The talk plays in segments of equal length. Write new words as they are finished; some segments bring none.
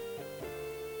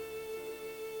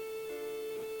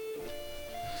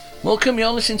Welcome, you're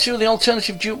listening to the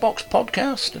Alternative Jukebox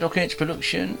podcast, a documentary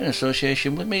production in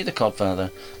association with me, the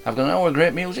Codfather. I've got an hour of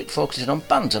great music focusing on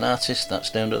bands and artists that's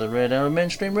down to the radar of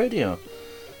mainstream radio.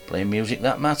 Playing music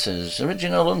that matters,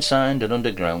 original, unsigned and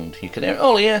underground. You can hear it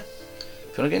all here.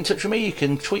 If you want to get in touch with me, you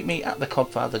can tweet me at the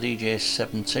Codfather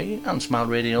DJ17 and Smile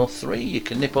Radio 3. You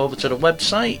can nip over to the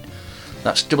website.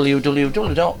 That's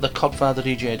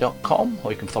www.thecodfatherdj.com,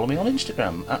 or you can follow me on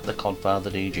Instagram at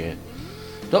thecodfatherdj.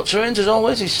 Dr. Ains, as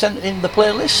always, is sent in the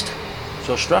playlist,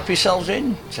 so strap yourselves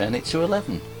in, turn it to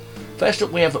 11. First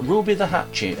up we have Ruby the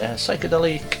Hatchet, a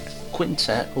psychedelic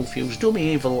quintet who fuse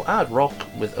dummy evil hard rock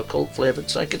with occult flavoured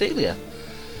psychedelia.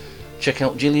 Check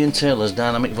out Gillian Taylor's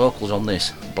dynamic vocals on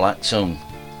this, Black Tongue.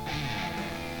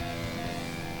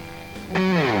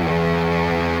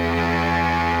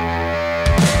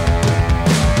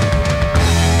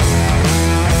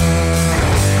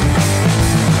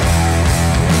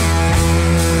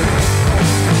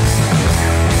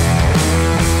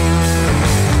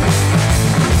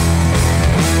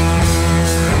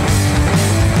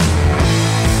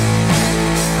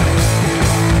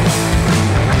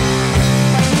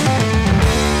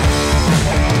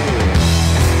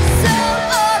 So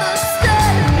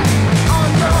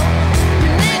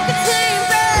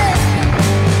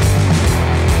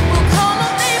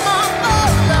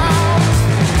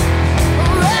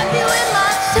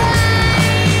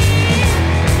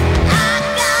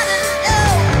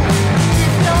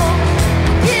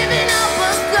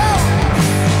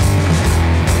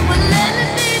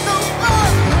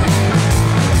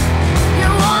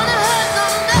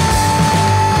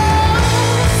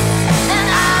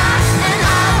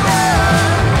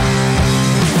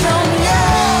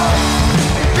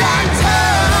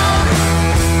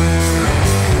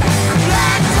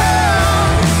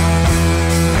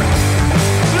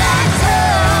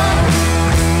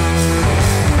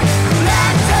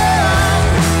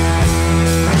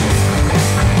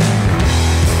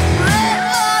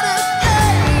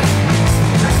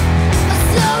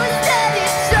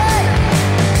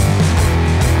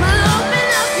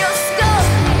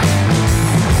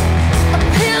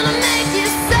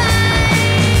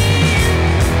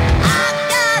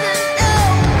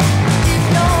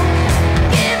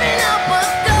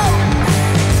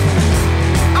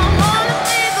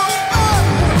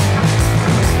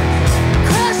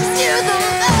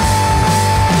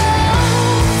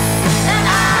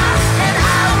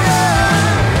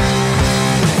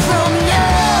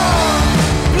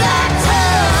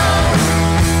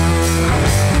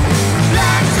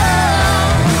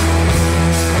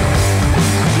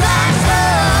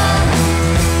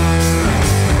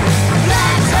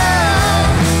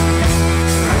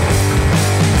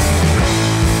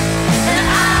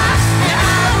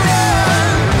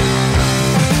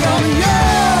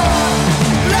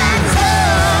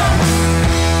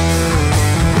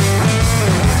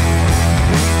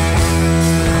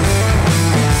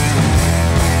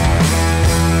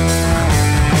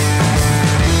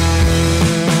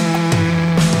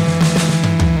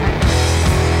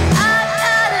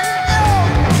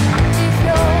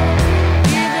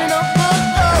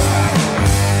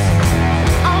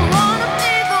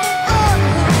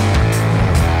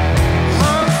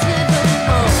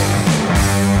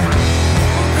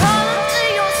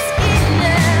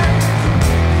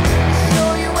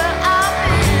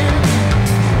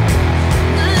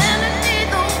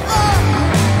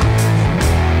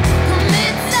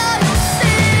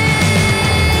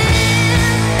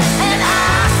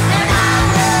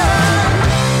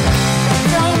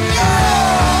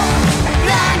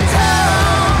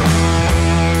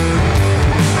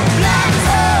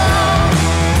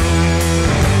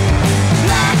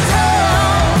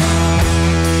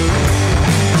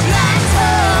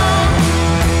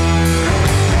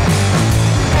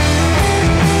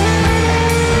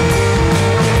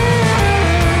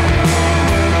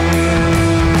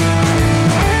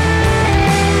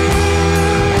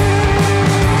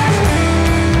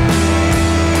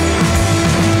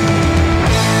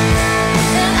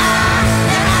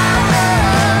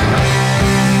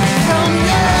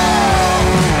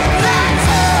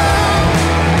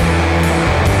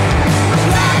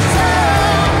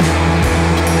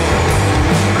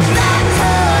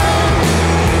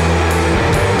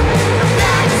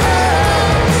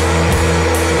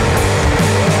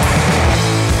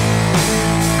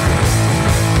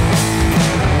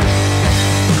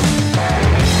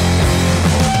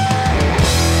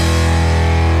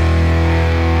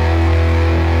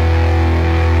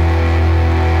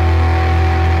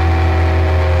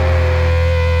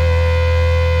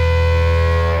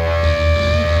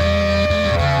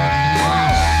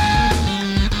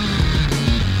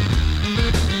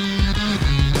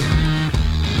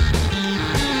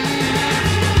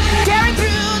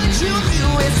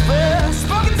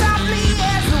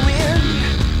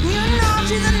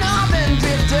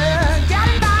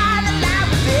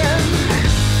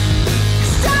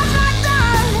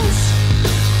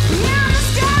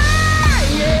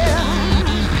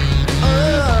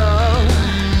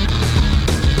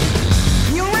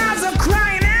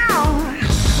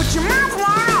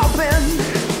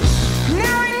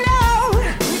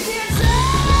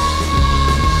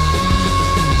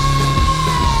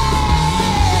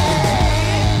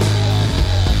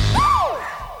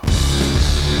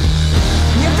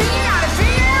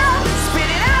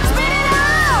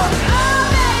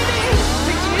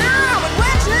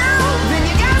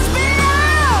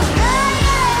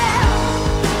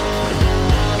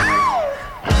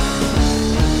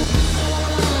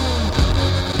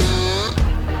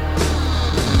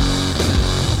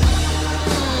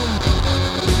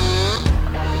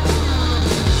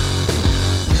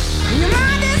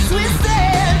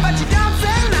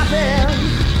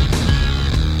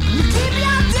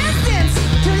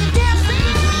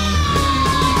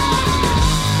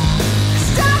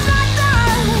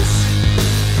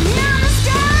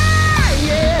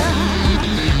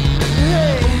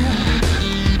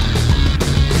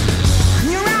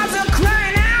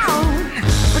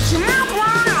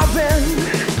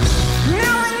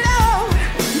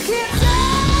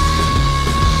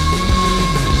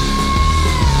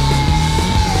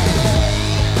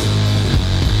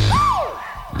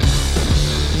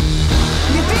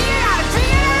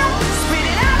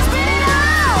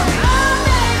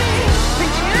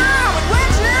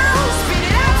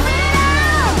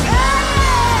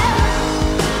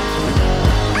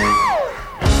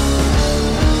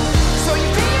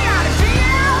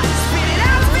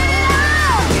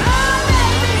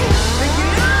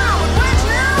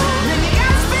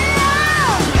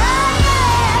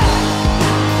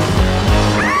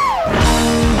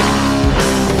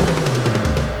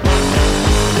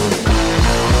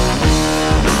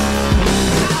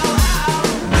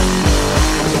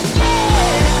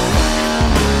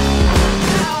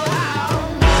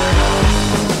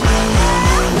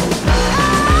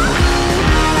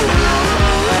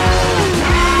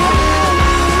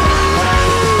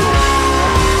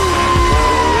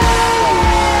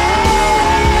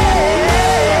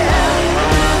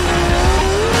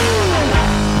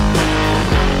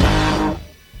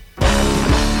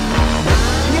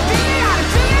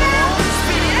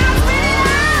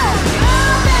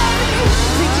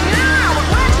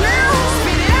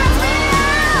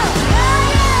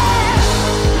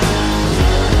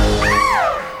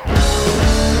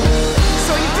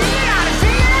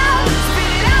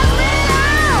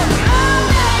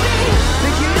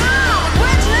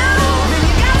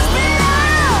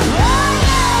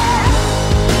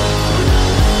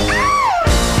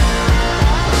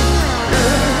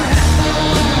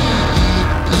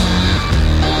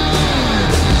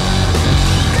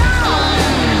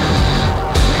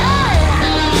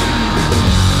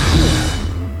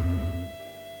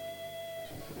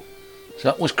So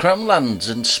that was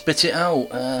Crownlands and Spit It Out.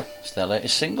 It's their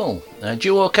latest single.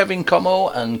 Duo Kevin Como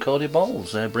and Cody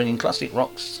Bowles, bringing classic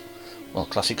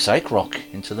psych rock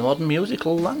into the modern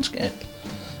musical landscape.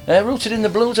 Rooted in the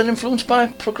blues and influenced by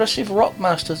progressive rock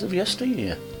masters of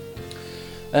yesteryear.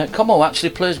 Como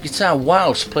actually plays guitar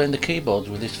whilst playing the keyboards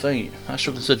with his feet. I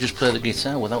struggle to just play the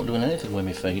guitar without doing anything with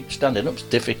my feet. Standing up's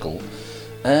difficult.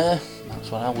 That's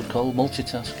what I would call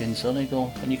multitasking, so there you go.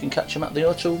 And you can catch them at the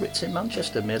O2 Ritz in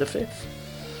Manchester, May the 5th.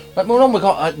 Right, moving on, we've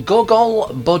got Gogol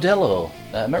Bordello,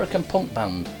 American punk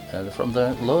band. They're from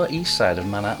the Lower East Side of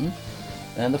Manhattan.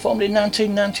 And they're formed in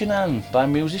 1999 by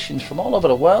musicians from all over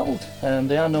the world.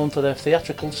 They are known for their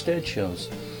theatrical stage shows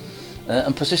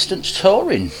and persistent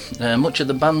touring. Much of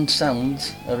the band's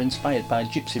sounds are inspired by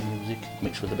gypsy music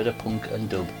mixed with a bit of punk and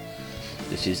dub.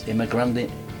 This is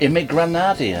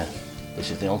Immigranadia. This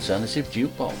is the Alternative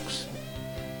Jukebox.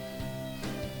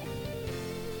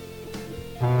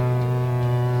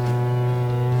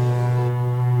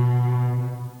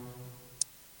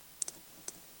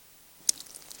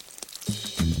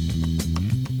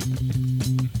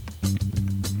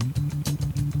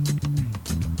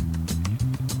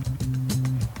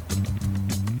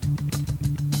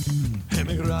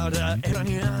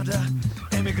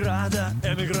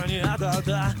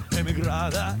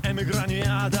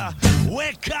 Emigraniada.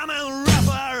 We're coming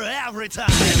rougher every time.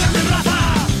 Becoming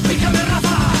rougher, becoming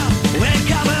rougher. We're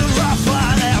coming rougher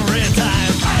every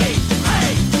time. Hey,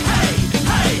 hey, hey,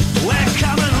 hey. We're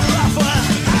coming rougher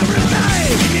every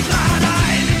time. Emigrada,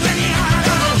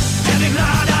 emigraniada.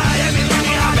 Emigrada,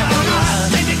 emigraniada.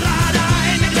 Emigrada,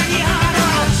 emigraniada.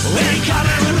 We're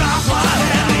coming rougher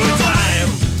every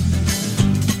time.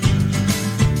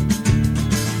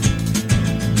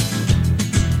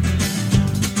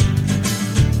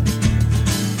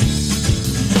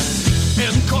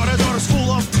 Corridors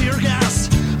full of tear gas,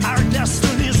 our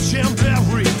destinies jammed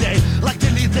every day, like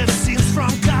deleted scenes from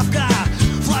Kafka,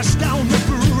 flash down the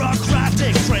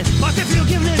bureaucratic train. But if you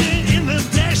give me the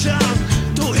invitation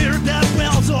to hear the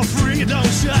bells of freedom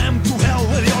chime, to hell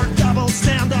with your double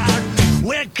standard.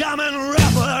 We're coming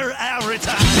rougher every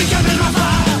time. Becoming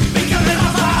rougher, becoming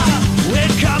rougher.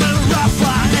 We're coming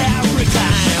rougher every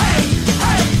time. Hey,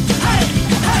 hey, hey,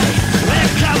 hey.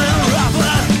 We're coming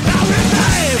rougher every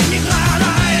time.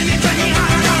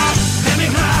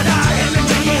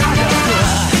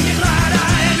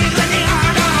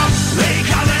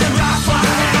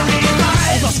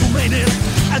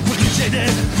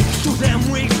 To them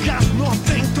we got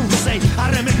nothing to say.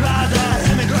 Emigrada,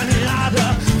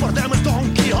 emigraniada. For them it's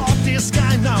Don Quixote's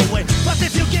kind of way. But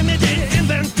if you give me the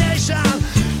invitation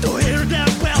to hear the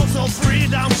bells of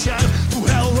freedom shout, to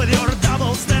hell with your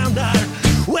double standard.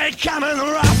 We're coming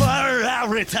rougher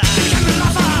every time. Becoming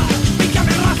rougher,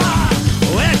 becoming rougher.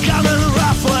 We're coming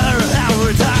rougher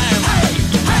every time. Hey,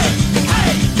 hey,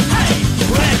 hey, hey.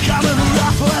 We're coming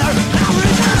rougher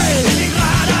every time.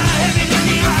 Emigrada,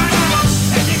 emigraniada.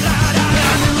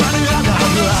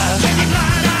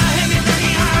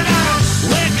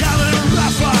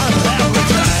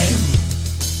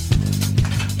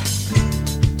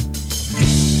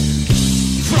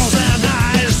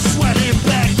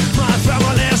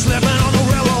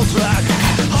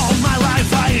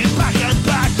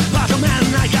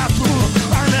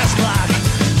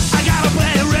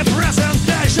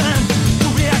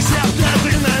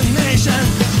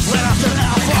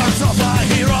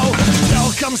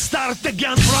 Start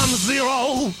again from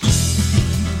zero.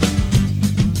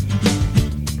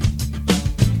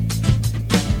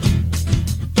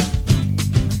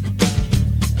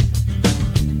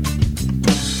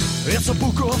 It's a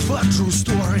book of true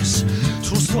stories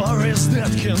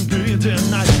that can be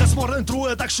denied. It's more than true,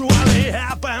 it actually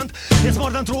happened. It's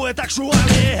more than true, it actually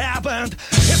happened.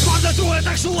 It's more than true, it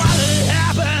actually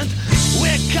happened.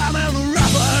 We're coming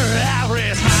rougher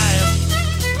every time.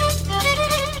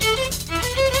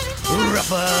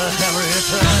 Rougher every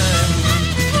time.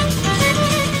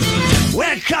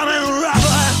 We're coming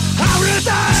rougher every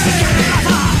time. Becoming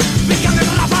rougher, becoming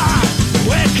rougher.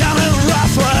 We're coming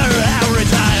rougher every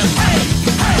time. Hey,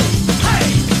 hey, hey,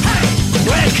 hey.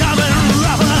 We're coming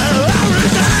rougher every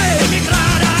time.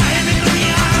 Emigrada,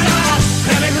 emigraniada.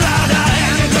 Emigrada,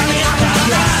 emigraniada.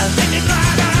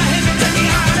 Emigrada,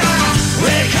 emigraniada.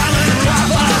 We're coming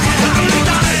rougher every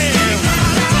time.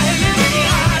 Emigrada,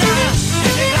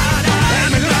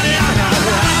 emigraniada.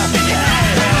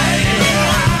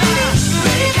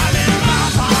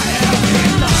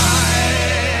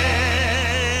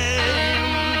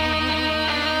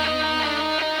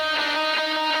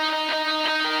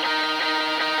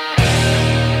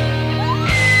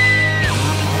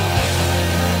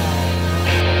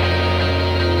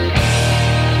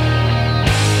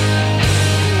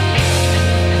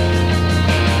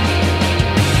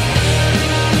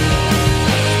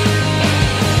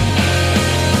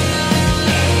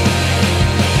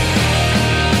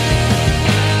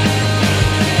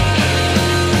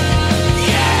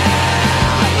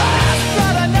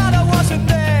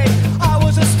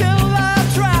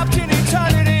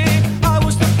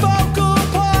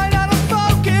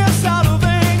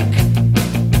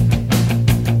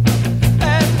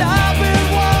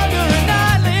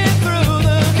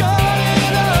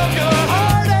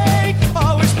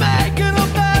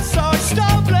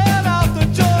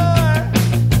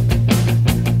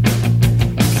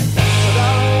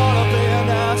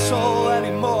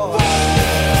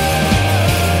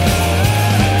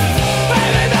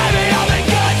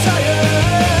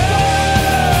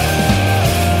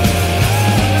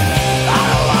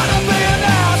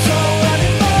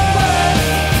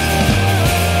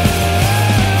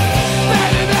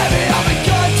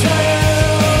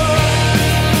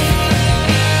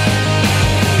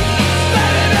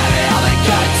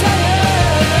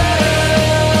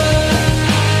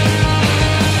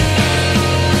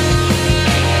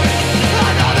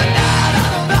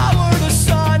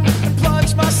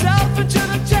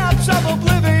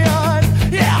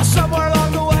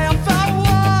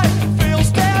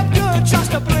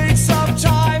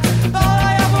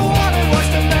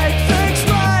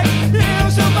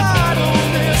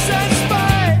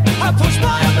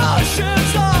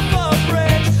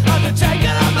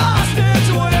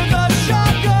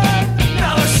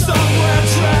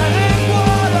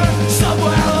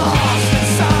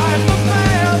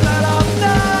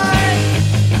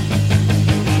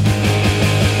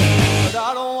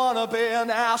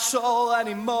 asshole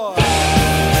anymore.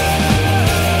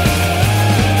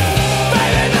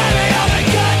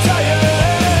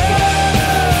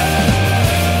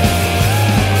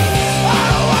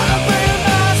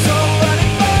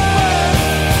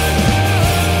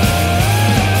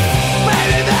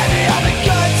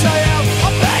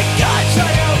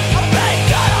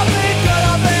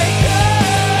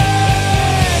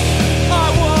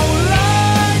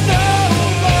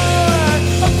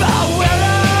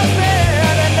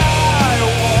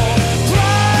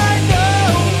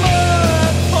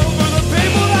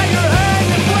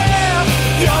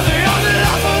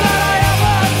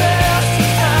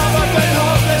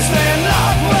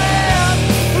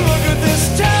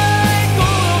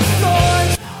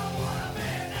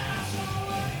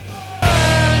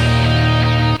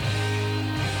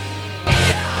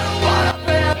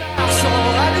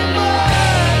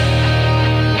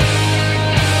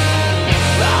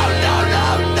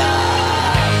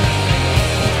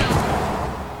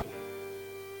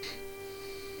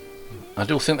 I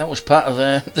do think that was part of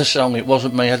the song. It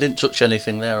wasn't me. I didn't touch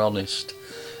anything there, honest.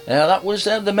 That was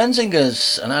the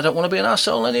Menzingers, and I Don't Want to Be an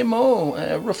Arsehole Anymore.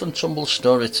 Rough and tumble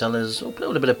storytellers who play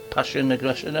with a bit of passion,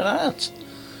 aggression and heart.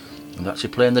 I'm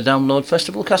actually playing the Download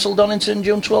Festival, Castle Donington,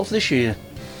 June 12th this year.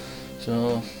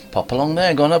 So pop along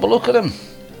there, go and have a look at them,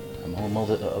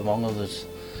 among others.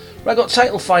 Right, got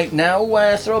Title Fight now.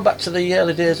 Throwback to the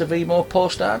early days of emo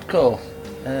post-hardcore.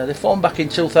 They formed back in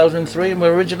 2003 and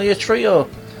were originally a trio.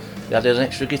 They added an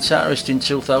extra guitarist in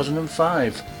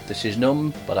 2005. This is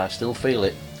Numb, but I Still Feel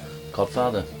It.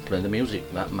 Codfather, playing the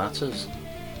music that matters.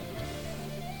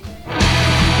 What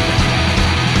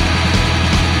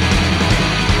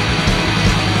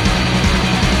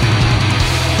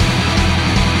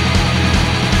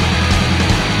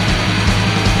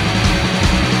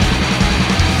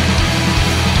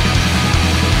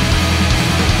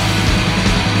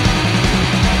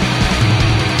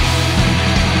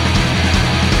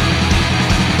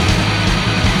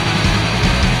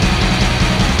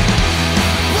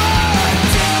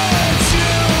did you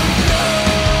know?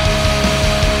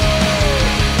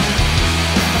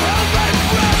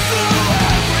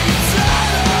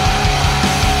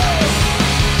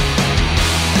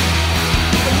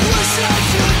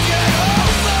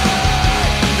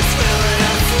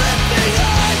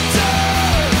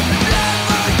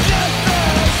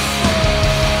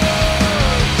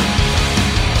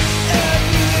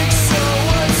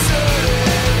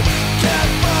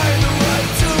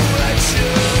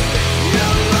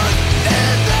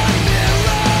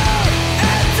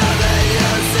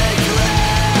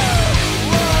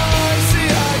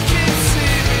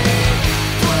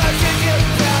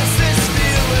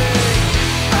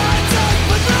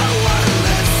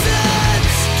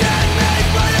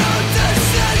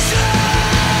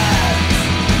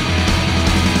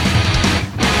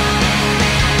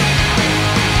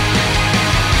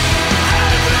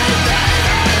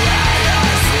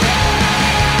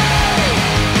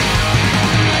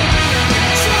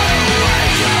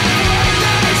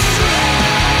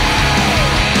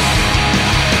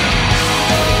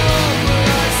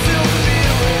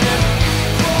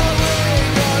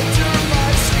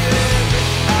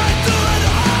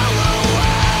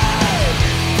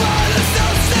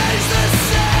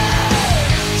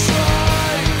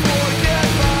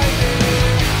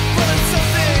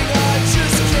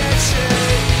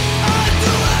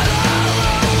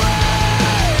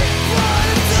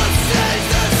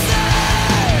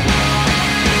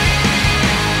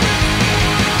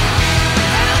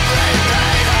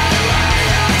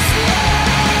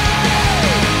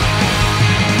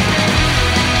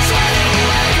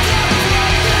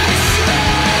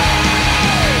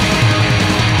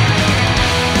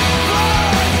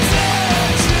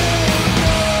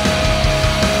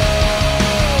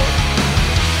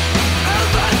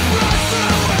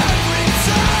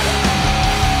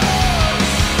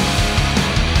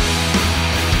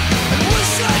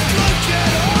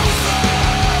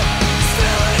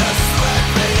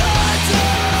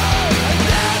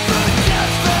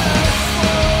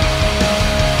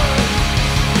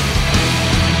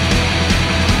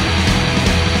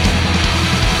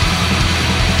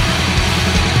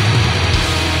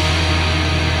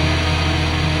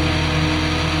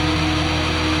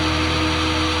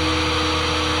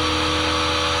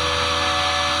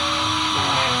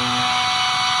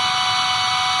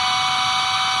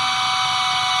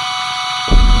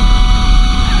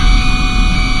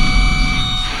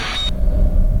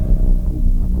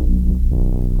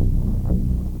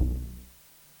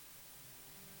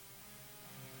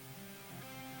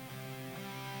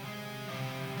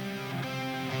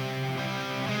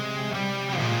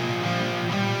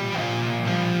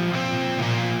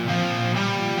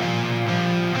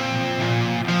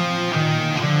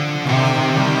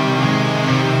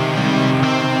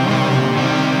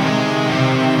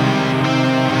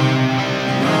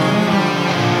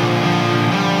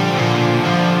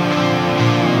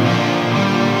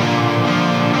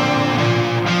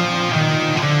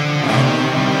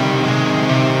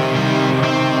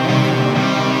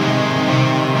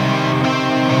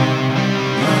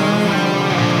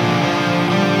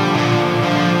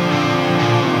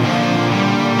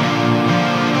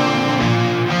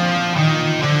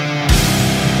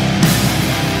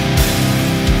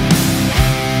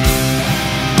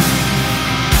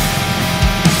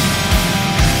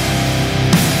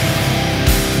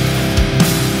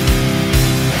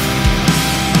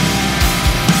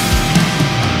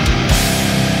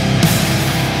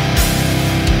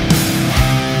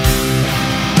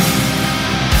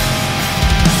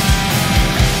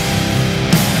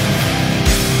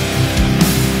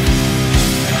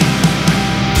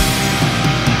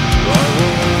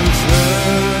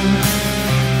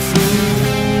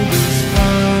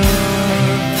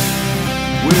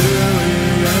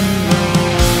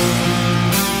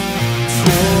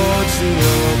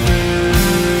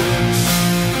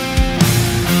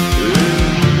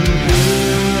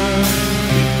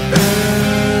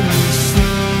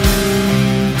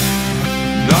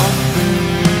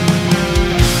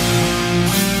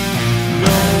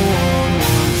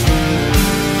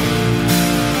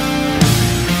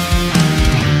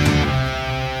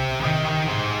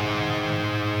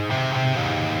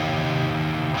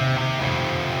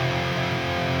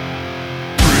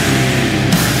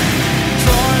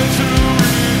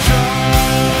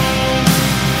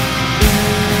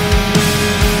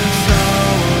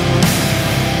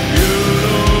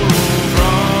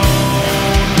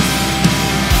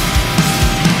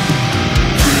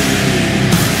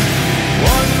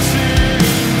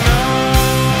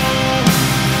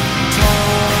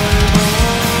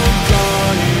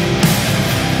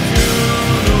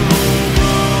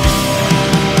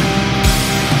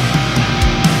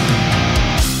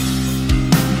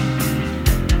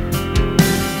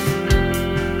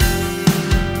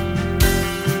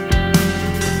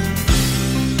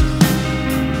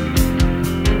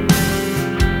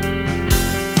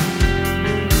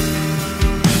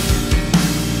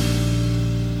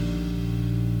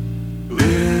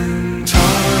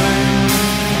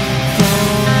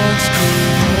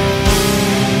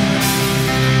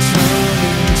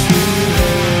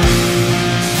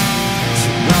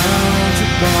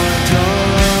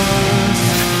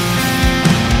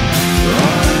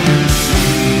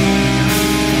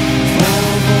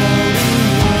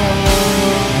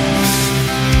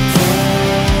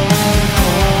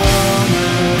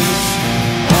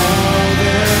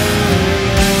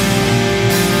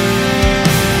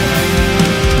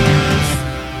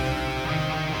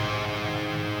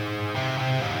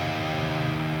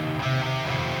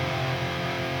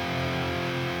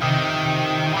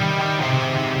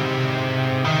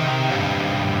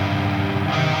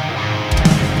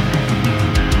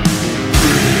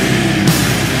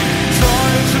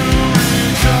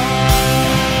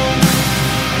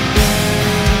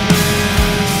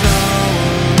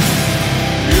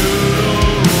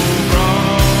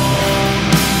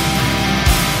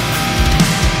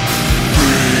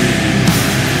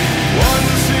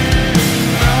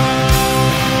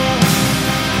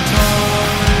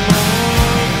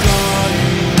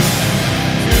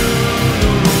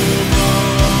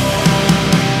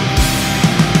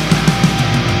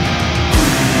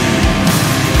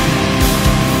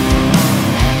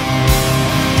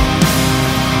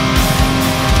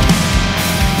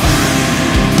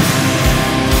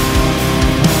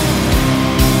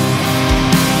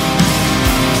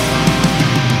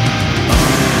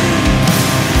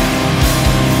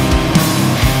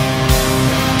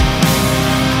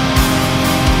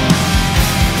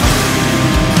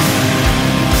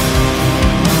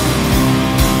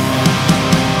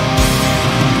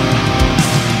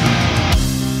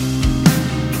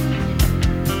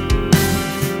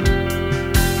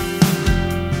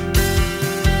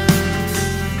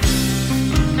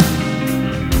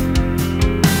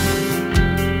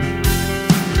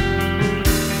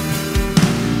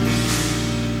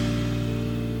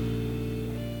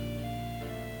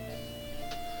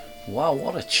 Wow,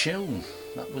 what a tune.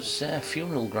 That was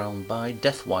Funeral Ground by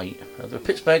Death White. They're a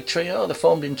Pittsburgh trio. They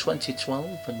formed in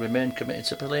 2012 and remain committed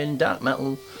to playing dark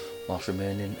metal whilst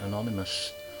remaining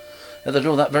anonymous. They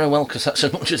do that very well because that's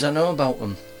as much as I know about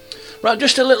them. Right,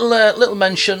 just a little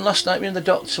mention. Last night me and the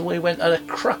Doctor, we went at a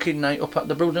cracking night up at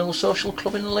the Broodhill Social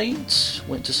Club in Leeds.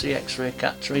 Went to see X-Ray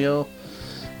Cat Trio.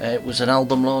 It was an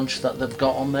album launch that they've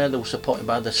got on there. They were supported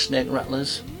by the Snake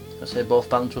Rattlers. I say both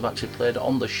bands we've actually played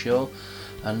on the show.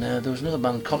 And there was another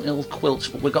band, Continental Quilts,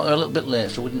 but we got there a little bit late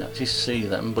so we didn't actually see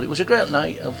them. But it was a great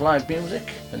night of live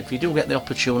music, and if you do get the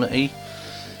opportunity,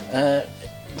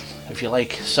 if you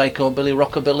like psychobilly,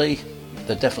 rockabilly,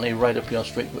 they're definitely right up your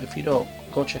street. But if you don't,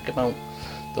 go check them out.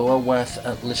 They're well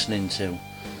worth listening to.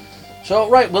 So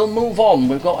right, we'll move on.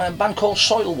 We've got a band called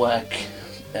Soilwork,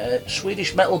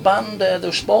 Swedish metal band. They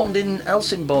were spawned in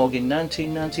Helsingborg in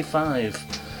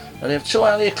 1995. They have 2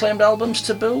 highly acclaimed albums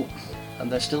to boot.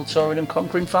 And they're still touring and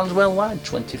conquering fans worldwide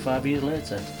 25 years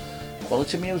later.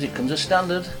 Quality music comes as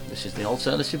standard. This is the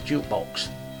Alternative Jukebox,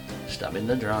 stabbing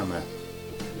the drama.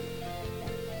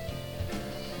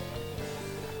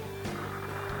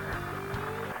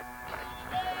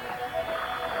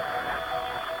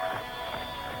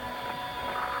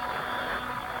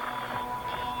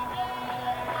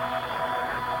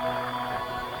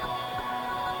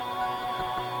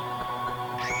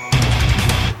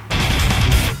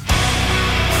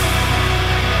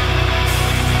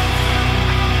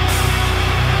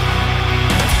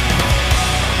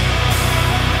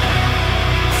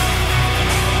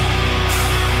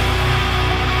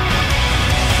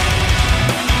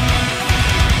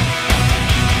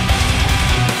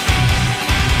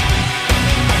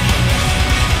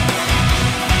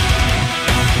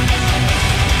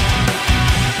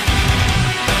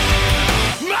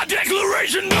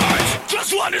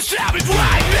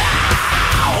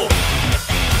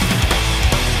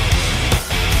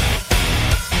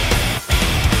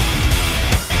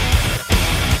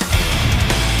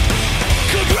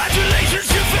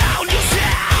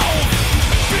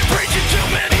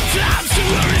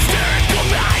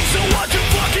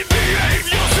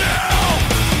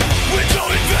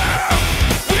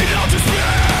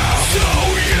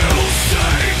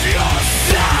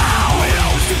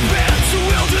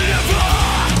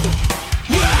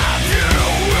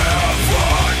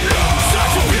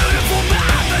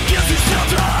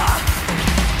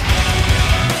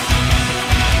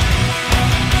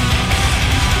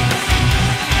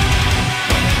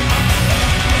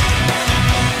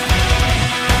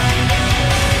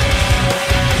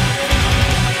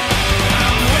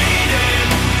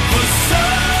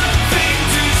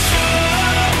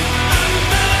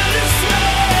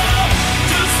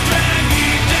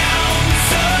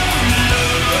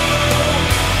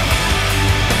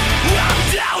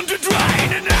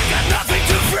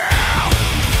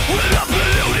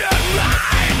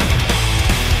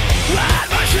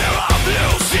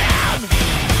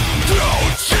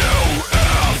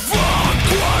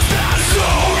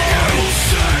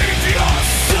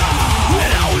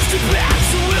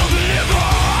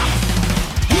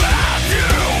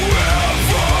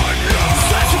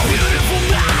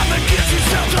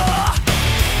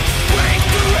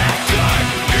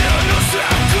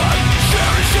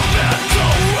 Cherish your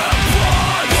mental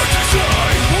weapon.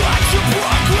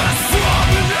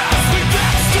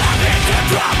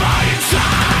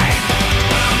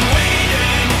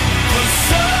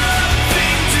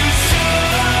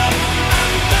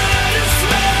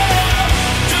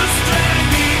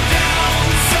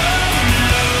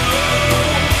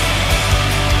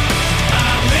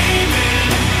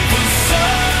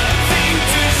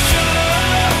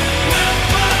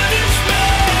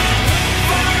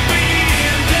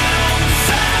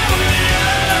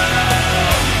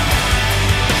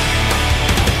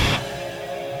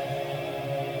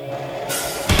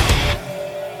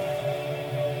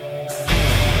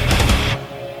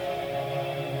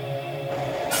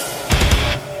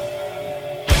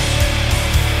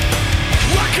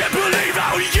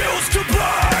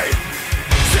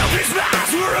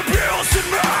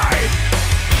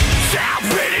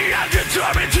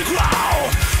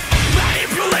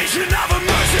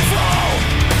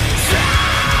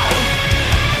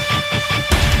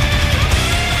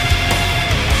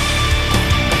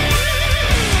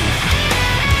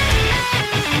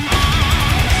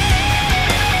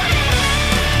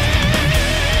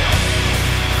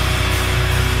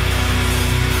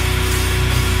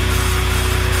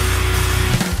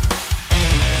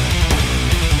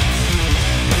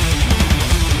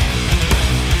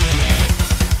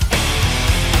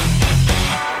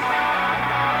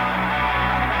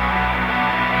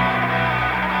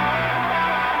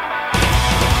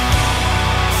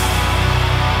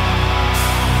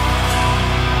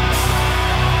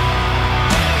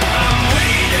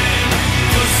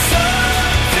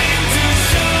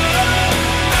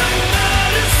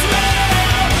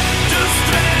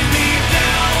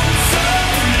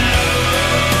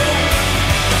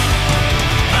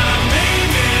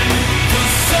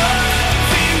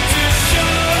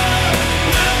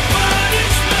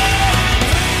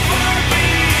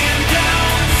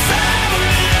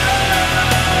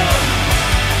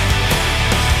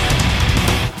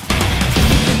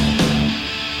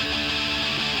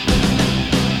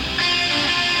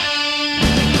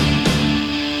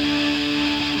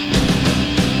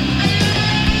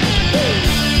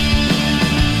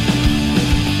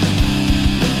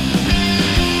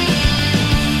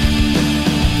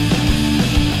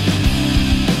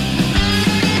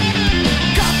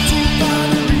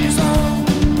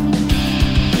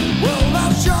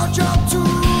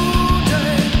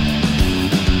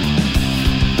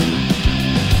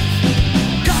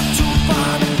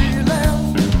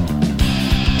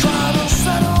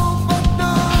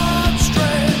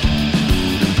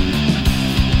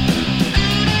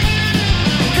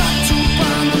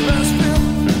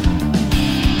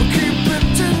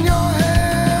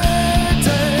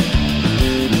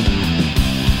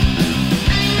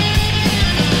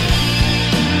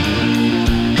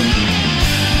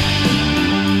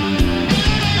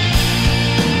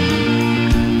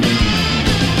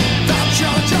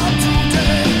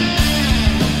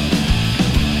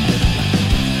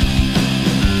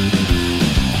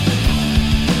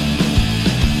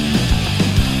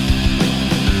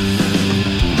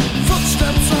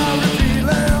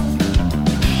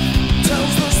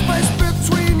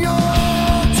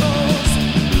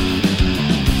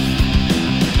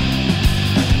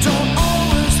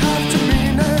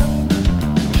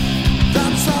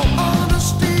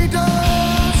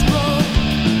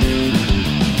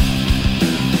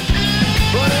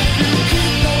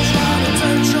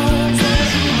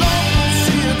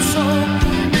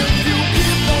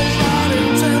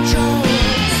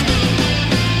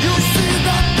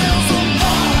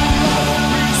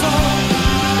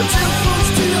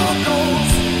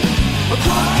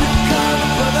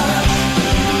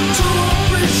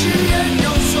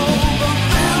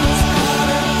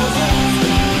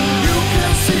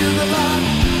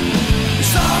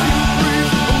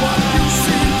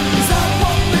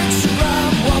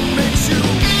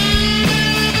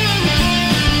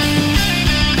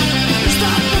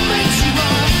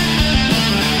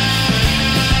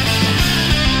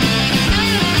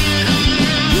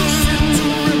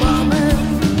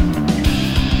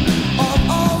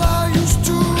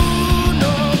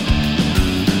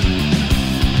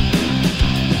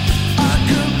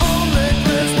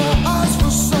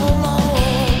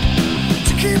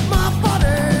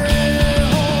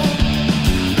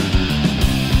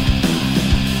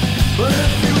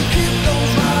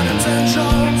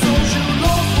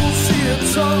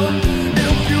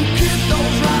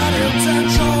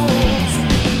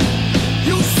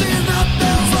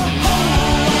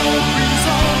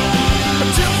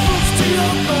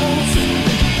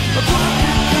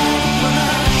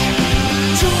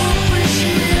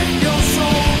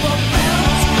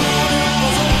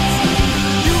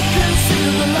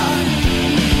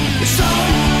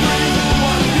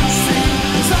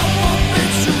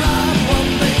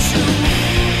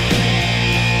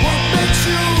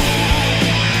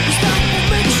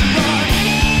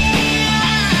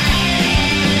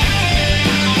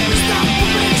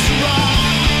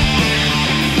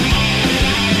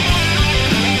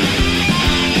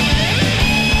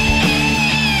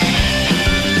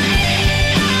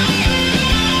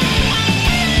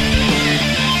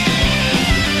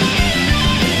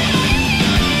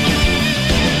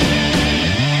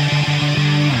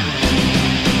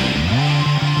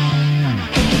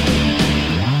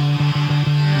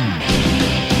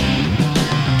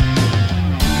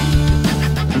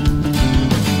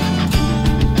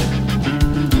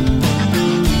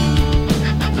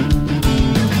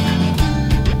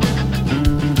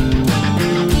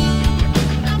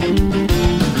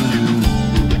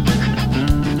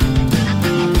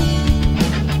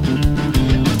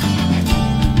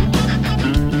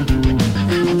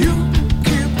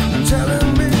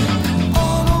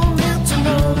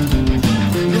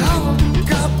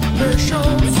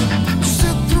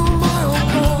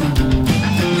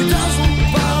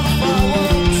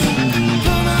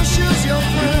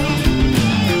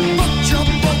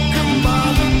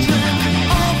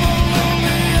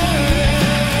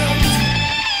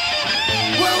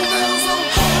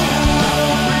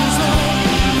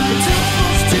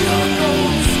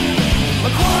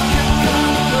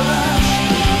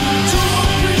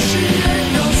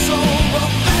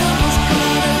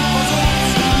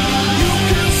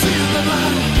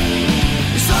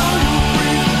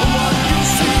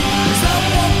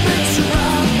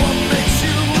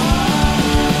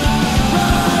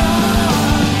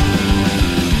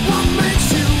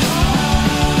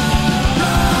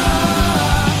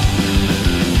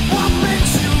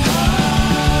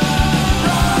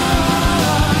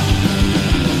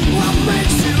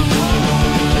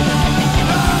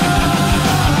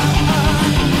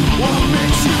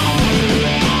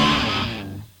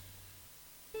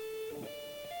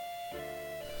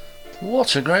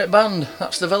 What a great band.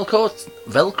 That's the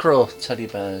Velcro Teddy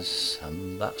Bears,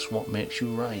 and that's what makes you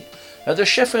right. The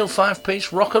Sheffield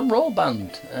 5-piece rock and roll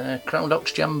band. Crown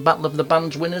Ox Jam Battle of the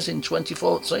Bands winners in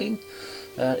 2014.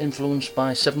 Influenced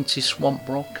by 70s swamp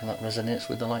rock, and that resonates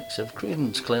with the likes of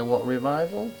Creedence Clearwater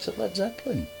Revival to Led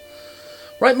Zeppelin.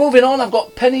 Right, moving on, I've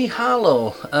got Penny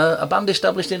Harlow, a band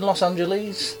established in Los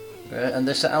Angeles, and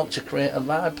they set out to create a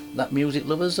vibe that music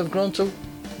lovers have grown to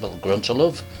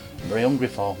love. Very hungry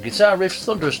for. Guitar riffs,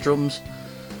 thunderous drums,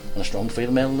 and a strong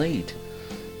female lead.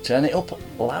 Turn it up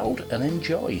loud and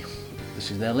enjoy.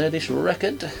 This is their latest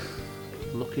record,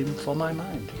 Looking for My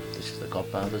Mind. This is the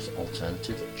Codfather's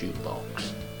Alternative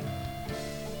Jukebox.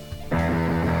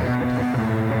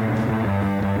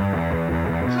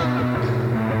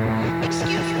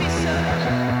 Excuse me, sir.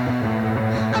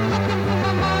 I'm looking for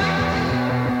my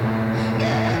mind.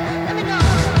 Yeah, let me know.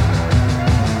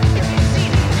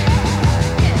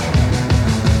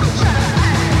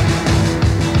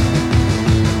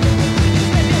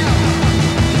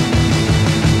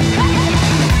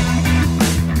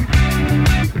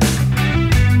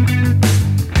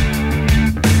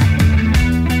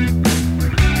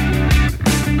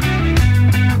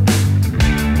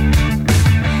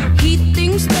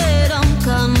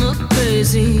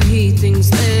 He thinks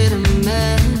that I'm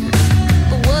mad,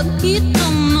 but what he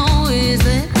don't know is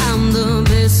that I'm the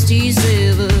best he's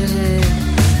ever had.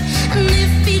 And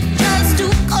if he tries to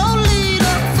call it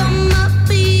off, I might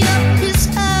be at his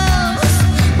house.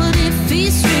 But if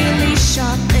he's really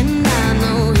sharp, then I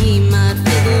know he might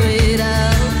figure it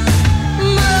out.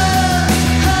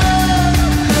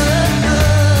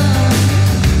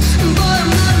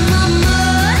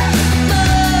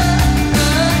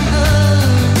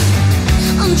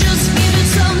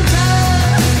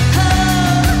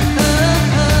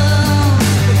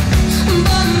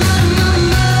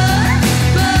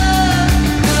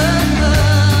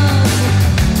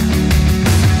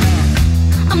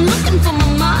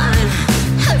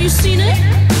 Have you seen it?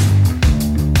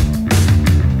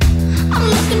 I'm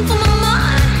looking for my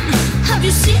mind. Have you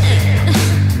seen it?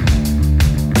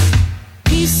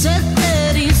 He said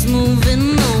that he's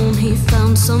moving on. He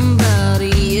found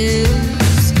somebody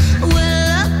else.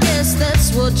 Well, I guess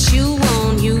that's what you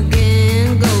want. You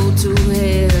can go to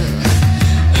hell.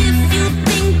 If you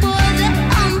think, boy, that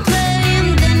I'm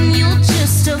playing, then you're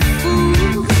just a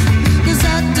fool. 'Cause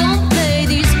I don't play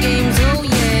these games, oh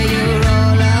yeah, you're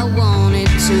all I wanted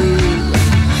to.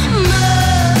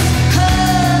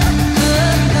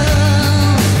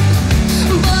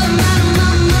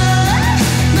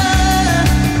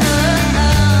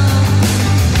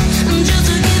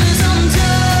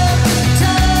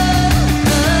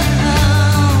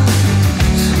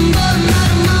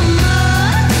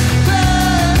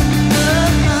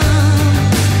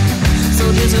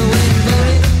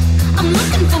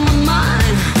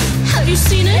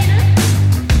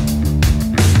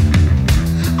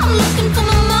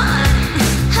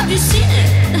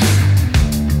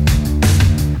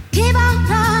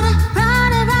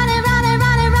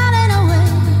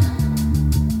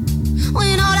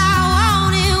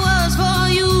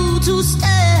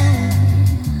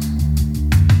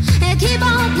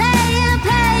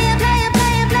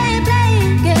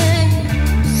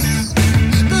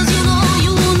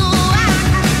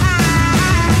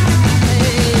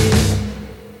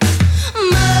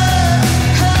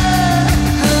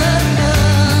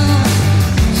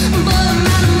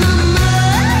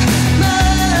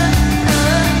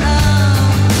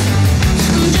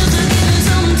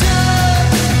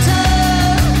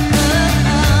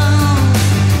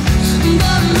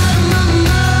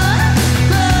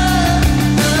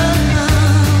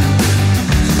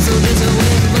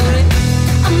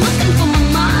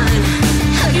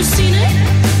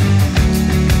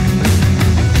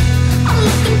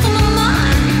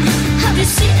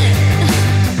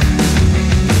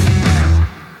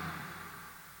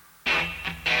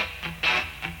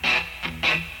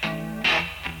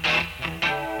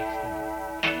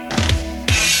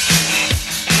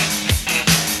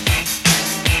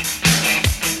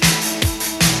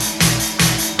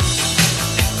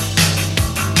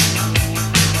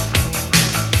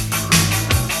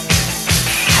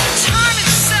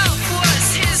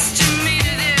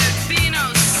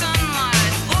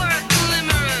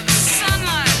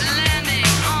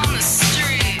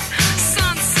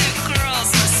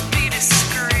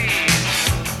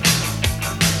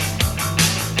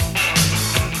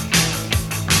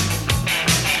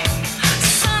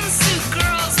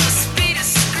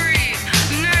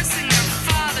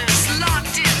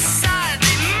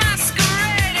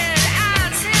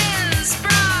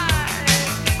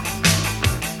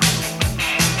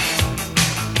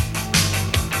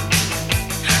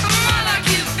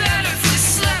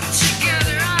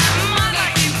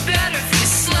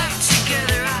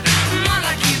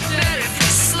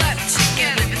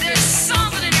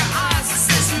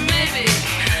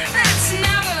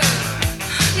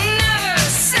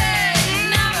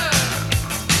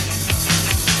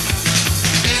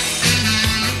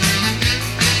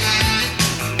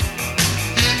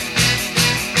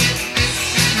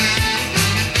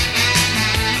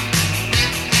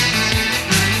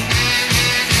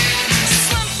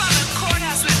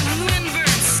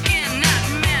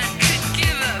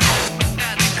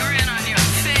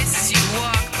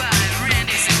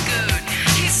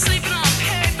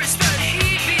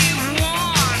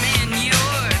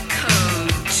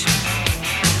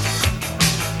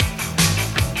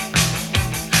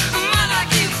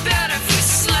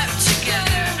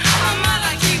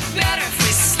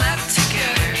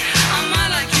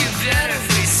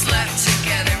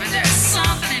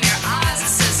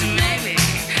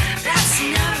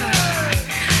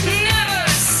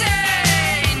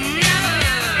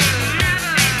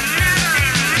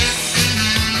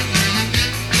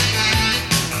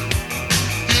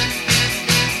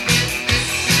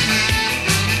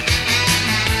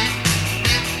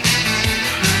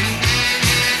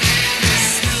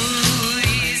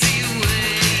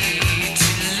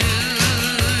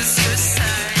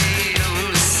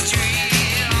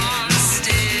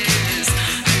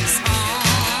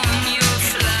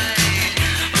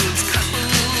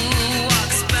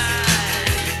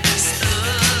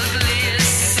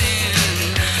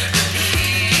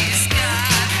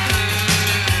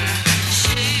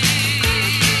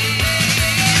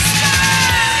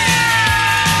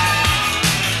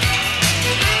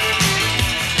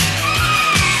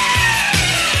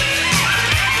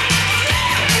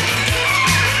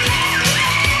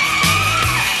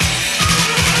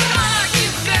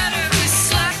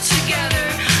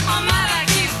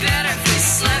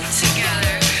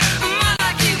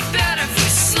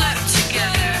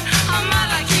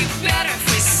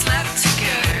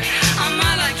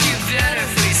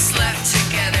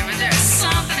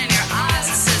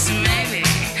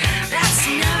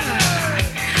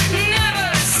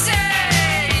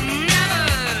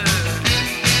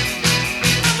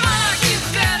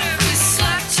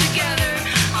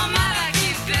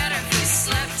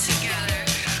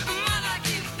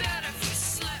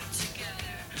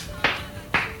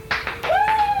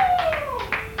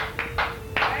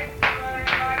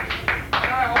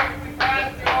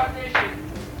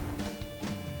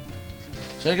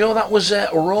 So there you go, that was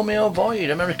Romeo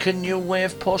Void, American new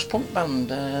wave post-punk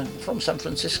band from San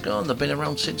Francisco, and they've been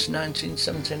around since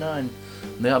 1979.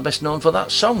 And they are best known for that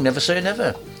song, Never Say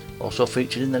Never, also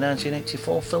featured in the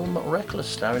 1984 film Reckless,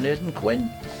 starring Aidan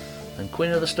Quinn. And Queen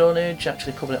of the Stone Age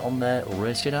actually covered it on their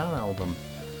Rated R album.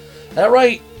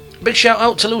 Right, big shout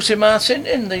out to Lucy Martin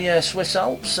in the Swiss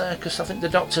Alps, because I think the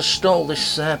Doctors stole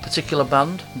this particular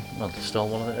band. Well, they stole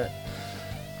one of it.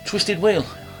 Twisted Wheel.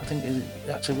 I think it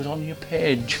actually was on your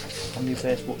page, on your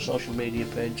Facebook social media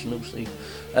page, Lucy.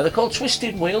 They're called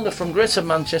Twisted Wheel, they're from Greater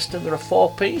Manchester, they're a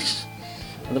 4-piece,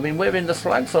 and they've been waving the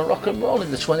flag for rock and roll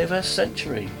in the 21st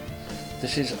century.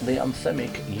 This is the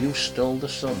anthemic You Stole the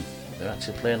Sun. They're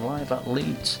actually playing live at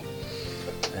Leeds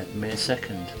May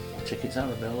 2nd. Tickets are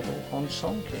available on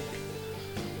Songkick.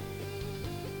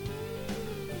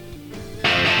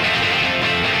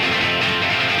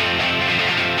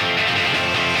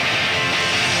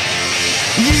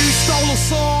 You stole the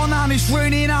sun and it's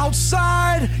raining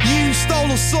outside. You stole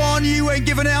the sun, you ain't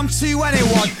giving them to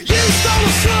anyone. You stole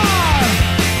the sun.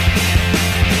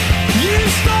 You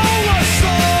stole the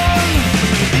sun.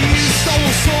 You stole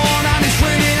the sun and it's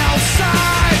raining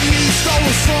outside. You stole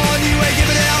the sun, you ain't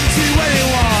giving them to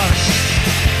anyone.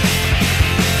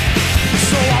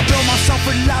 So I built myself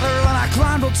a ladder and I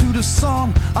climbed up to the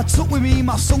sun. I took with me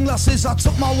my sunglasses, I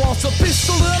took my water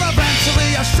pistol, and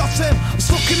eventually I shot him, I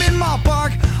stuck him in my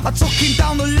bag. I took him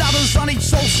down the ladders and he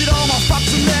toasted all my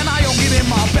facts, and then I hung him in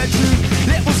my bedroom.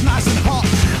 It was nice and hot.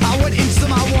 I went into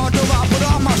my wardrobe, I put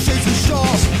on my shades and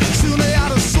shorts. Soon they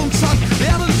had a suntan,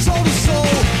 they hadn't told us so.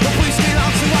 The police came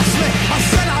out to ask me, I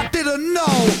said I didn't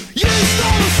know. You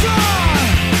stole the sun.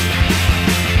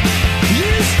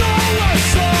 You stole the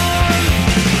sun.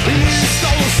 You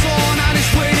stole the sun and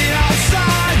it's raining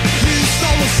outside. You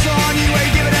stole the sun, you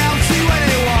ain't giving out to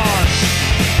anyone.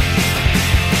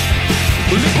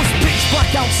 Well, it was pitch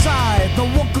black outside, no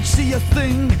one could see a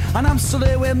thing. And I'm still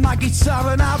here with my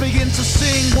guitar and I begin to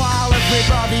sing, while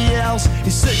everybody else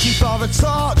is searching for the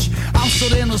torch. I'm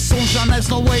stood in the sunshine, there's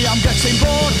no way I'm getting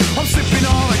bored. I'm sipping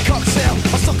on a cocktail,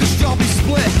 I suck a strawberry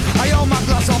split. I hold my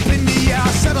glass up in the air,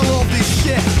 I said I love this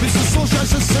shit. Mr. Sunshine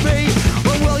says to me,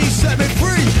 when will you set me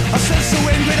free? I said to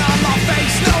him, grin on my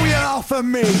face, no you're all for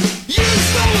me. You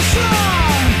stole the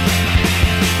sun.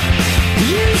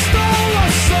 You stole the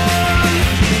sun.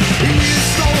 You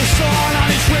stole the sun and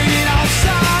it's raining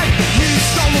outside. You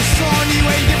stole the sun, you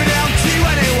ain't giving it out to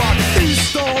anyone. You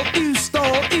stole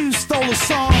the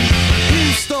sun.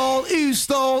 You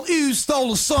stole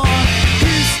the sun.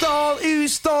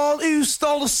 You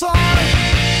stole the sun.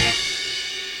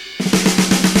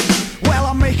 Well,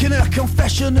 I'm making a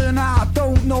confession and I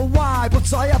don't know why,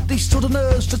 but I had this sudden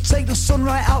urge to take the sun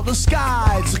right out the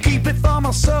sky, to keep it for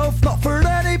myself, not for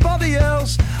anybody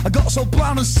else. I got so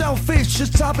blind and selfish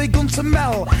that I begun to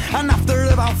melt, and after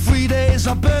about 3 days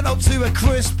I burnt up to a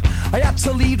crisp. I had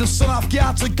to leave the sun off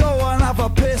guard to go and have a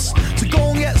piss, to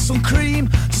go and get some cream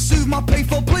to soothe my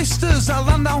painful blisters. I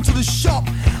ran down to the shop,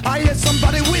 I heard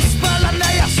somebody whisper and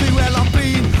they asked me where I've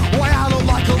been. Why I look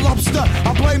like a lobster,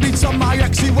 I blamed it on my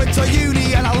ex who went to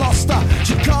uni and I lost her.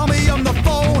 She called me on the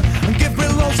phone and give me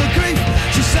loads of grief.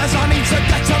 She says I need to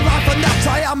get a life and that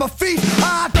I am a thief.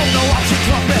 I don't know how she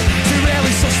clocked me, she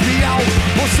really sussed me out.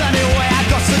 But anyway I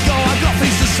got to go, I got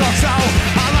things to sort out.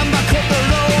 I ran back up the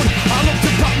road, I looked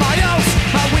up at my house.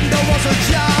 My window was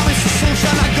ajar, it's the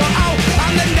sunshine I got out.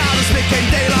 And then now this became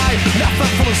daylight, and I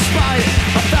felt full of spite.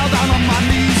 I fell down on my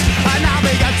knees, and I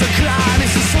began to cry. And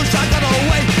it's the sunshine got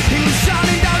away, he was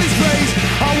shining down his rays.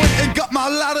 I went and got my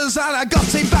ladders and I got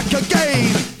him back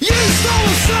again. You stole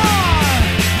the sun.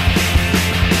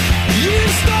 You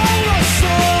stole the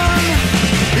sun.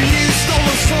 You stole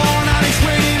the sun and it's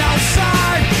raining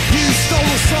outside. You stole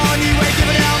the sun, you ain't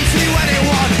giving it out to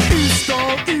anyone. You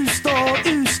stole the sun.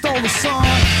 You stole the sun.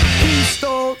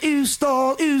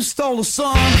 You stole the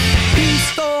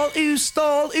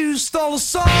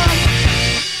sun.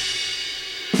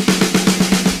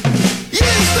 You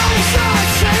stole the sun,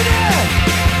 Shady.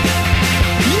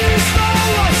 You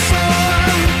stole the sun.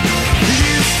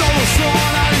 You stole the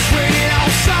sun and it's raining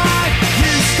outside.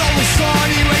 You stole the sun,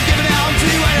 you ain't giving it out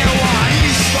to anyone.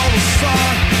 You stole the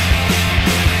sun.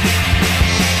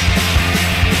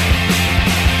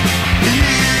 You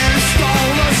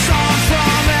stole the sun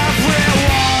from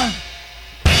everyone.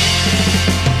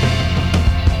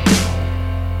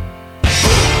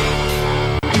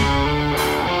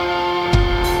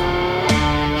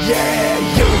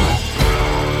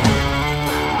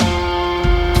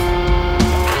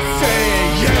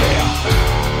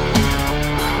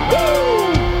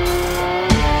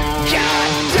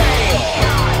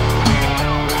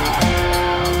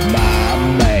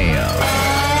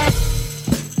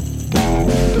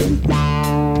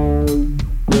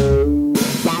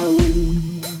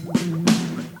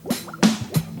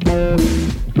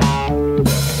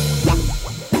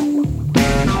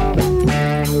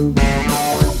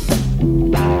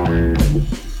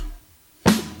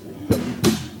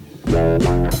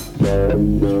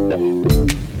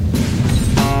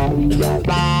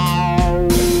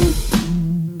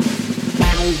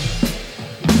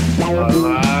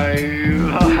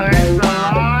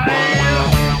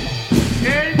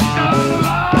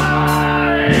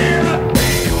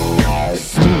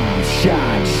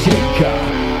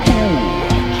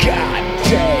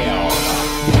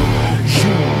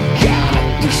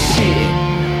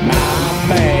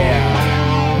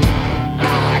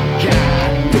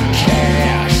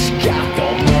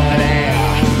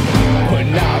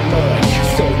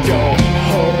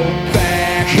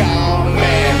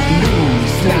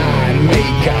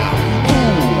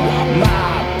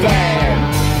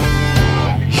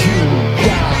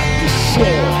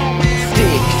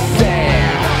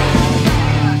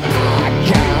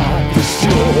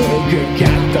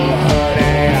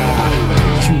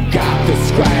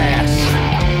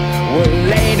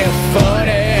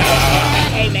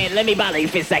 let me bother you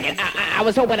for a second. I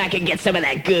was hoping I could get some of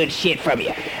that good shit from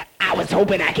you. I was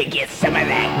hoping I could get some of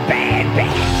that bad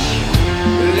batch.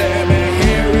 Let me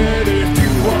hear it if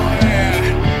you want it.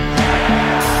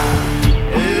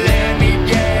 Let me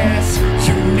guess,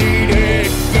 you need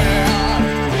it bad.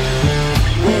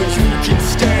 Well, you can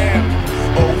stand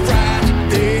right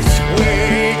this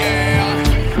way and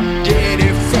get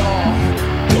it from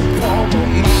the palm of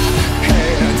my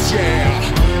hands, yeah.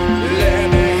 Let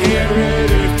me hear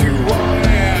it if you want it.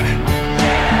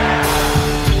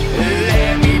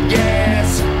 Let me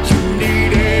guess, you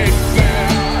need it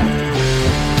bad.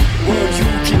 Well, you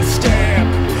can stand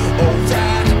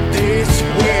right this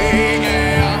way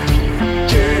and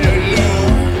get a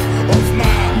load of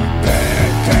my bad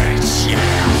bitch,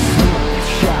 yeah.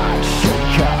 Shot,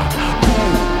 shaker,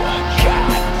 ooh,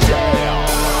 goddamn.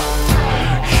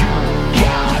 You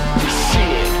got the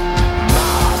shit, my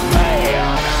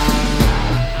man.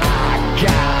 I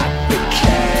got the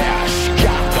cash,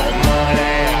 got the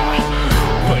money,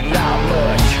 but not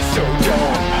much, so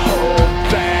don't hold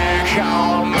back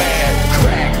on me.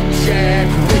 Crack, jack,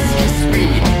 whiskey,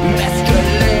 speed,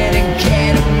 mescaline, and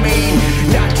ketamine,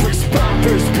 nitrous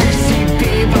bumpers, PCP,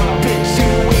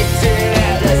 barbiturates, and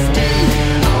LSD,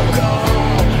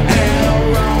 alcohol, and a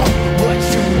rum. What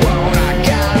you want, I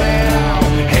got it all.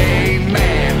 Hey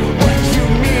man, what you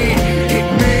need? Hit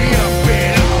me up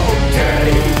in all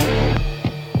day.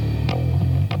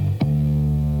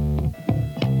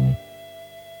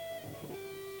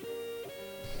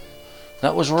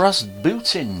 That was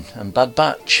Rasputin and Bad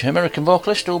Batch, American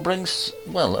vocalist who brings,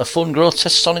 well, a fun,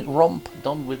 grotesque sonic romp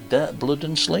done with dirt, blood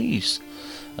and sleaze,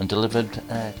 and delivered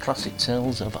classic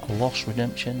tales of loss,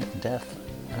 redemption, death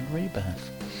and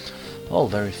rebirth. All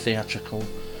very theatrical.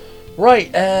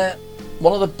 Right,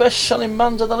 one of the best-selling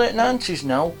bands of the late 90s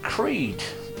now, Creed,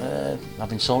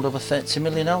 having sold over 30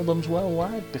 million albums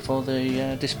worldwide before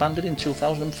they disbanded in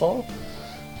 2004.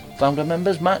 Founder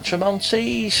members Matt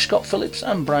Tremonti, Scott Phillips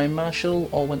and Brian Marshall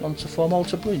all went on to form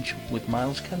Alter Bridge with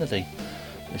Miles Kennedy.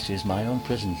 This is My Own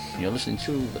Prison. You're listening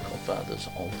to the Codfather's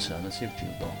Alternative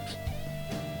Jukebox.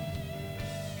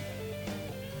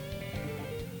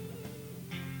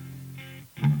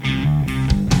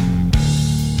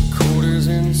 Court is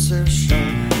in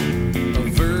session, a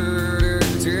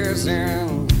verdict is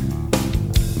in.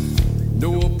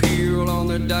 No appeal on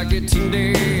the docket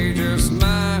today, just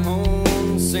my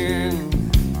own sin.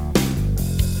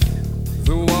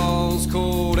 The walls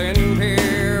cold and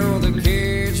pale, the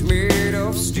cage made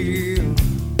of steel.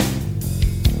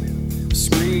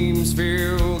 Screams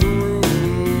fill the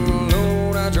room,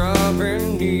 alone I drop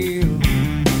and kneel.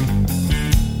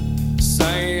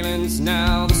 Silence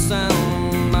now the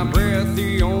sound, my breath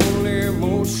the only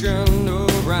motion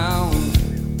around.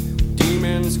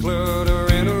 Demons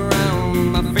cluttering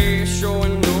around, my face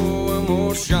showing no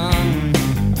emotion.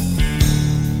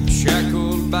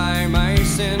 Shackled by my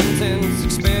sentence,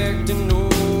 expecting no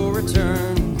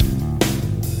return.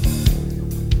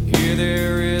 Here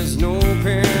there is no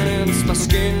penance, my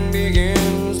skin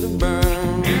begins to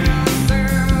burn.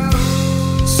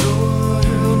 So I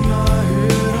held my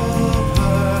head up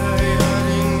high,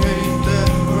 hiding hate that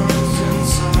burns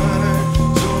inside.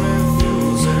 Don't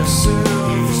infuse their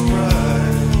self-pride.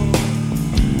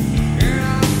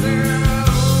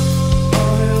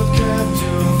 All held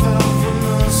captive out from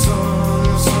the sun,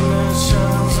 the sun that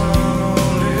shines on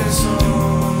all his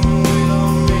own. We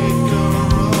don't make a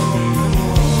broken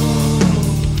wall.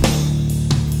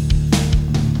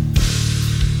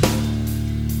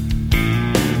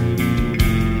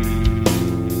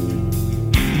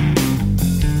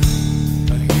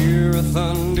 I hear a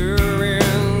thunder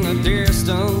in the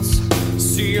distance,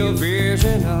 see a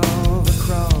vision of a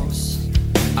cross.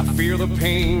 I feel the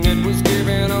pain that was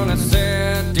given on a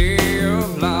sad day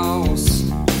of loss.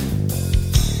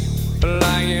 A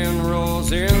lion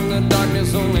roars in the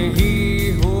darkness, only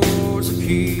he holds a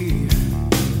key.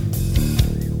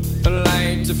 A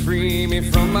light to free me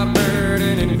from my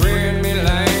burden and grant me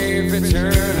life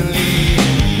eternally.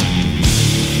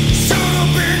 Should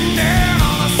have been there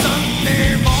on a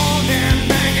Sunday morning,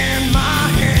 banging my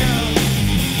head.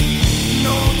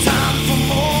 No time for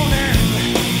mourning,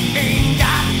 ain't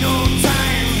got no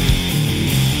time.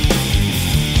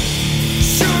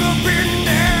 Should have been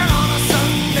there on a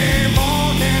Sunday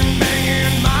morning,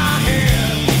 banging my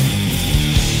head.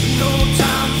 No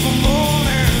time for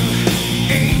mourning,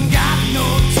 ain't got no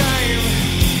time.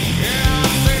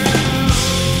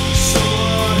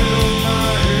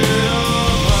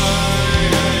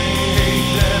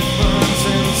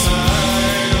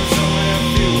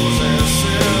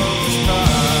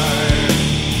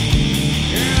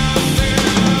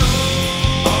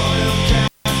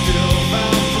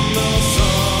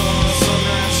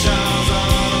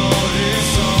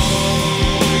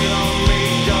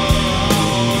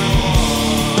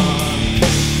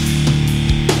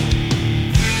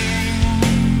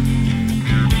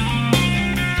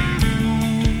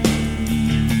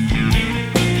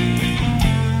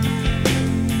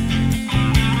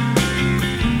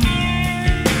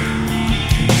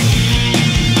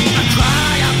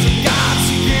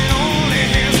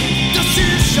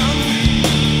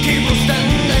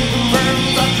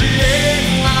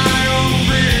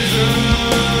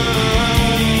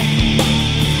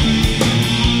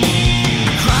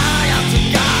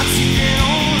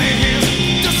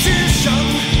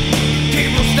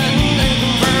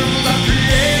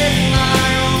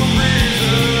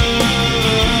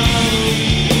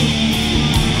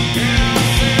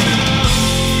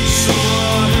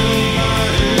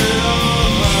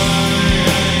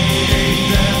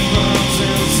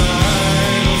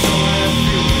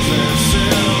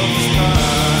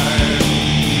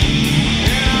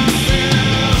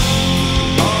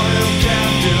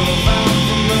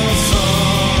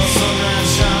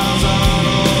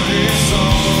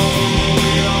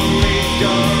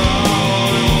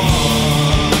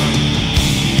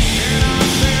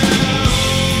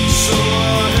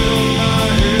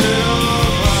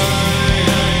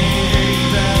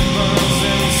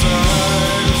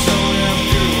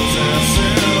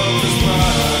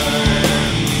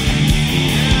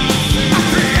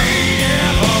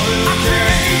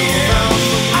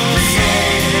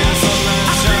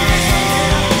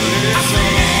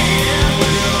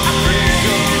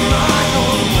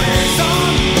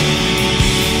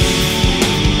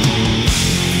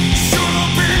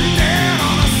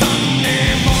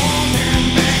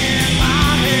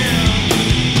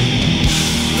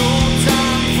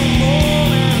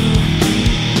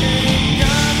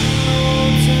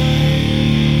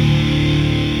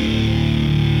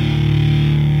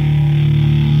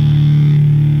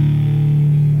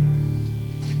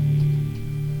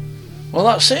 Well,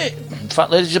 that's it.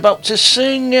 Fat Lady's about to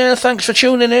sing. Thanks for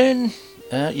tuning in.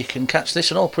 You can catch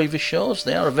this and all previous shows.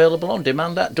 They are available on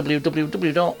demand at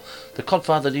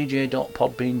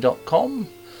www.thecodfatherdj.podbean.com.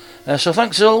 So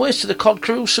thanks as always to the Cod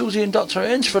crew, Susie and Dr.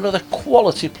 Ains, for another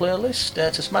quality playlist,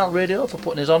 to Smile Radio for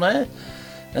putting us on air.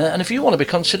 And if you want to be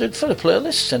considered for a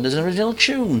playlist, send us an original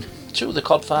tune to the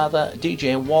Codfather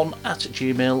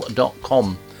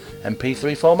DJ1@gmail.com.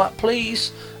 MP3 format,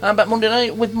 please. I'm back Monday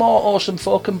night with more awesome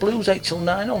folk and blues, 8 till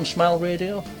 9 on Smile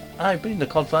Radio. I've been the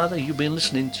Codfather, you've been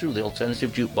listening to the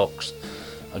Alternative Jukebox,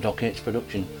 a Doc H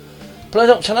production.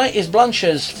 Played up tonight is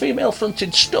Blanche's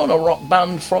female-fronted stoner rock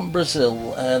band from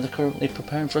Brazil. They're currently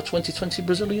preparing for a 2020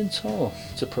 Brazilian tour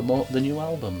to promote the new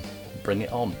album, Bring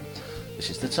It On.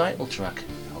 This is the title track.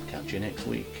 I'll catch you next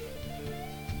week.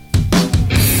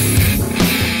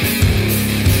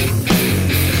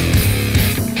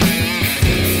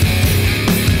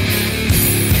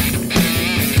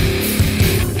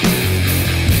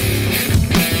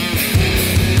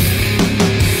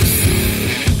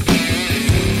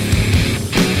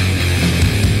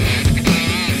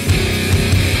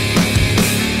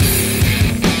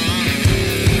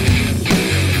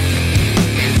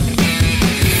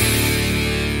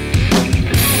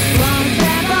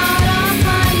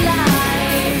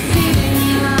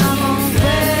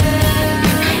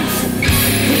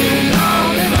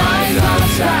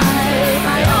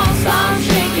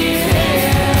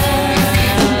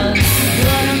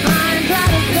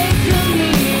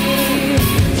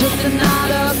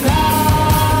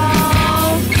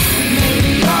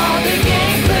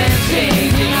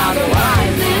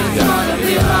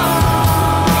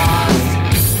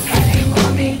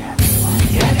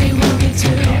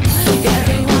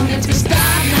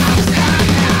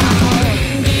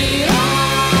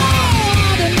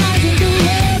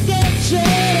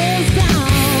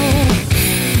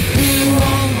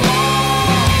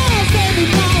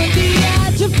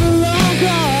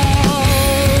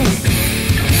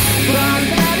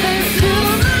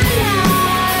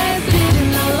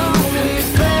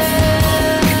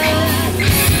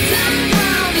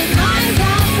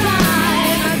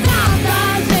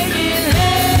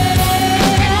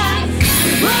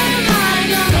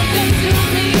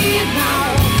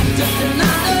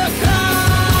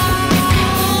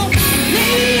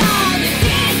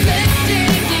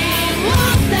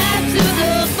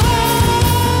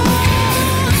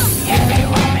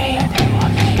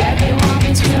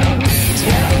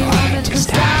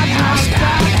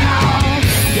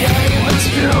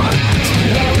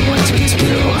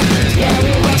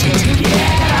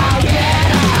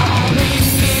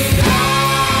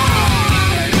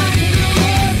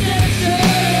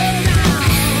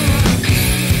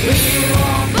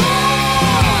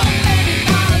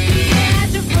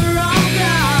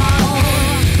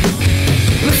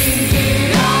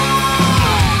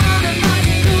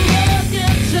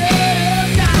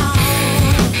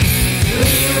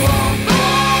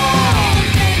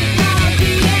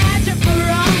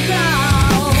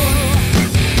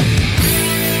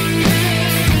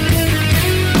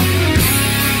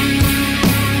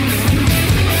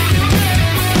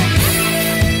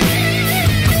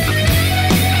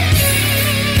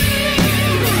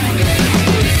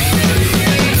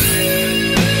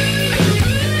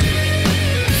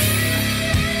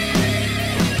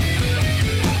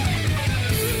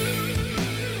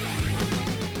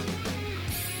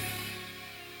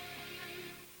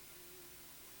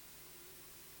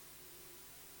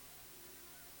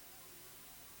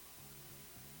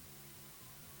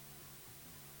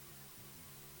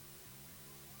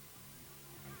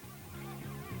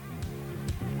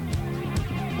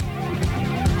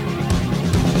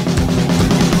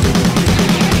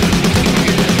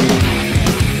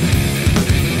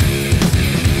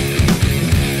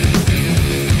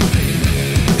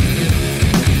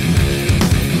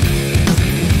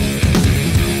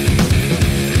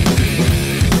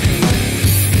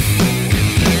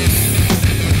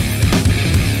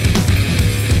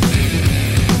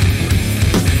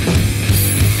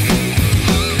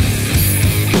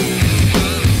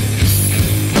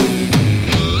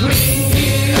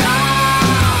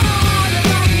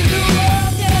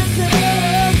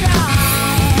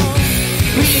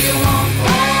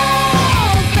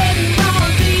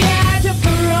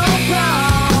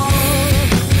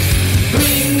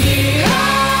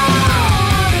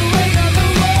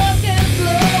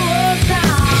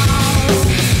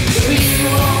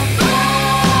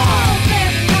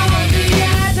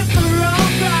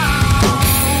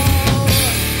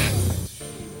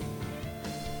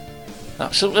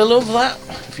 Absolutely love that.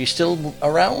 If you're still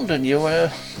around and you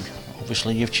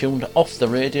obviously you've tuned off the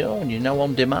radio and you're now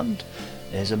on demand,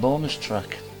 Here's a bonus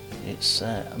track. It's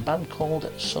a band called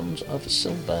Sons of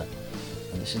Silver,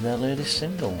 and this is their latest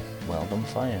single, Wild on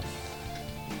Fire.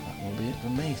 That will be it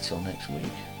from me till next week.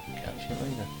 Catch you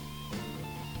later.